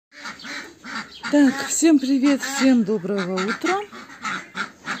Так, всем привет, всем доброго утра.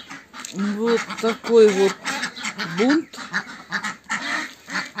 Вот такой вот бунт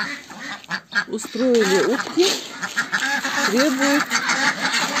устроили утки, требуют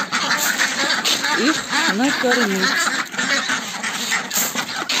их накормить.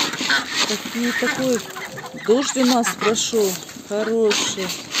 Такой дождь у нас прошел хороший.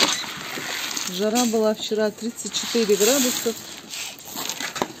 Жара была вчера 34 градуса.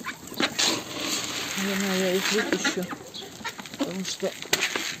 Я их выпущу, потому что...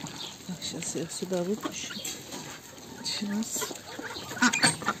 Так, сейчас я их сюда выпущу. Сейчас.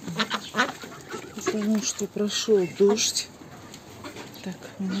 Потому что прошел дождь. Так,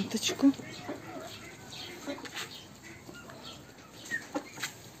 минуточку.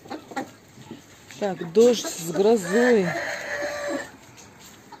 Так, дождь с грозой.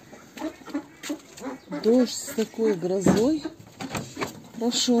 Дождь с такой грозой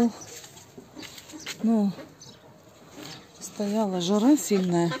прошел. Ну, стояла жара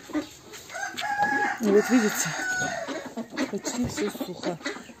сильная. И вот видите, почти все сухо.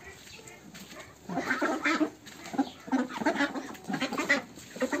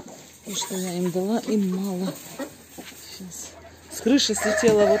 И что я им дала, им мало. Сейчас. С крыши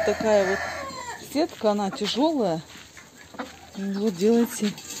слетела вот такая вот сетка, она тяжелая. И вот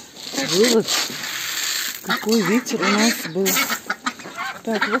делайте вывод, какой ветер у нас был.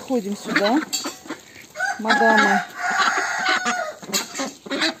 Так, выходим сюда. Мадамы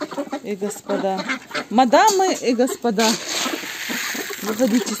и господа. Мадамы и господа.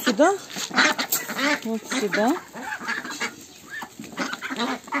 Выходите сюда. Вот сюда.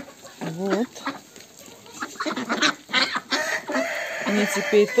 Вот. Мне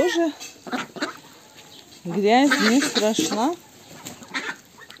теперь тоже грязь не страшна,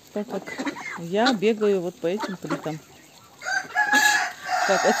 так как я бегаю вот по этим плитам.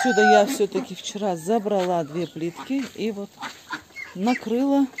 Так, отсюда я все-таки вчера забрала 2 плитки и вот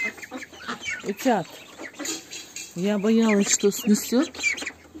накрыла утят. Я боялась, что снесет.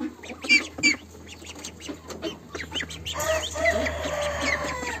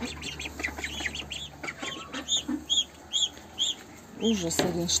 Ужас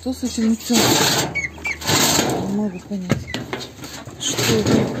один. Что с этим утятом? Не могу понять. Что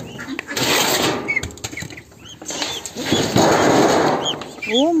это?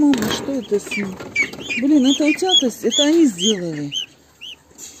 О, мама, что это с ним? Блин, это утята, это они сделали.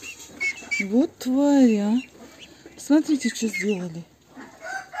 Вот твари, а. Смотрите, что сделали.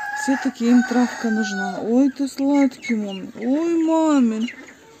 Все-таки им травка нужна. Ой, ты сладкий, мам. Ой, мамин.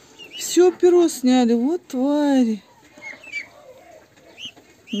 Все перо сняли. Вот твари.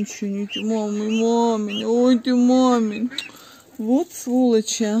 Ничего, ничего, мамин. Ой, ты мамин. Вот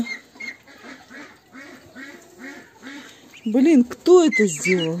сволочи, а. Блин, кто это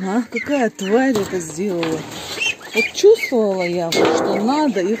сделал, а? Какая тварь это сделала? Вот чувствовала я, что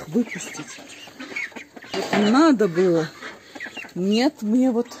надо их выпустить. Вот надо было. Нет, мне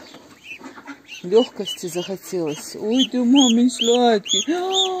вот легкости захотелось. Ой, ты мамин сладкий.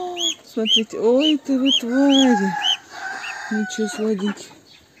 Смотрите, ой, ты вы твари. Ничего, сладенький.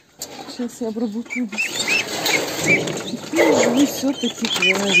 Сейчас я обработаю. Вы все-таки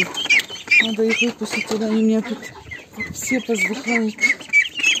твари. Надо их выпустить, туда они меня тут... Все поздыхают.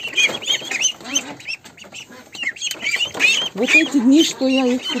 Вот эти дни, что я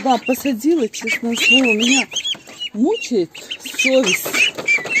их сюда посадила, честное слово, меня мучает совесть.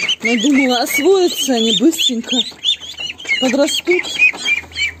 Но думала, освоятся они быстренько, подрастут,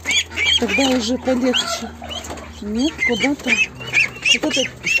 тогда уже полегче. Нет, куда-то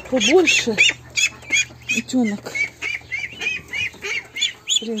побольше утенок.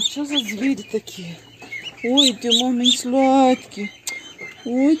 Блин, что за звери такие? Ой, ты мамин сладкий.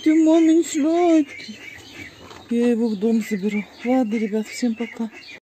 Ой, ты мамин сладкий. Я его в дом заберу. Ладно, ребят, всем пока.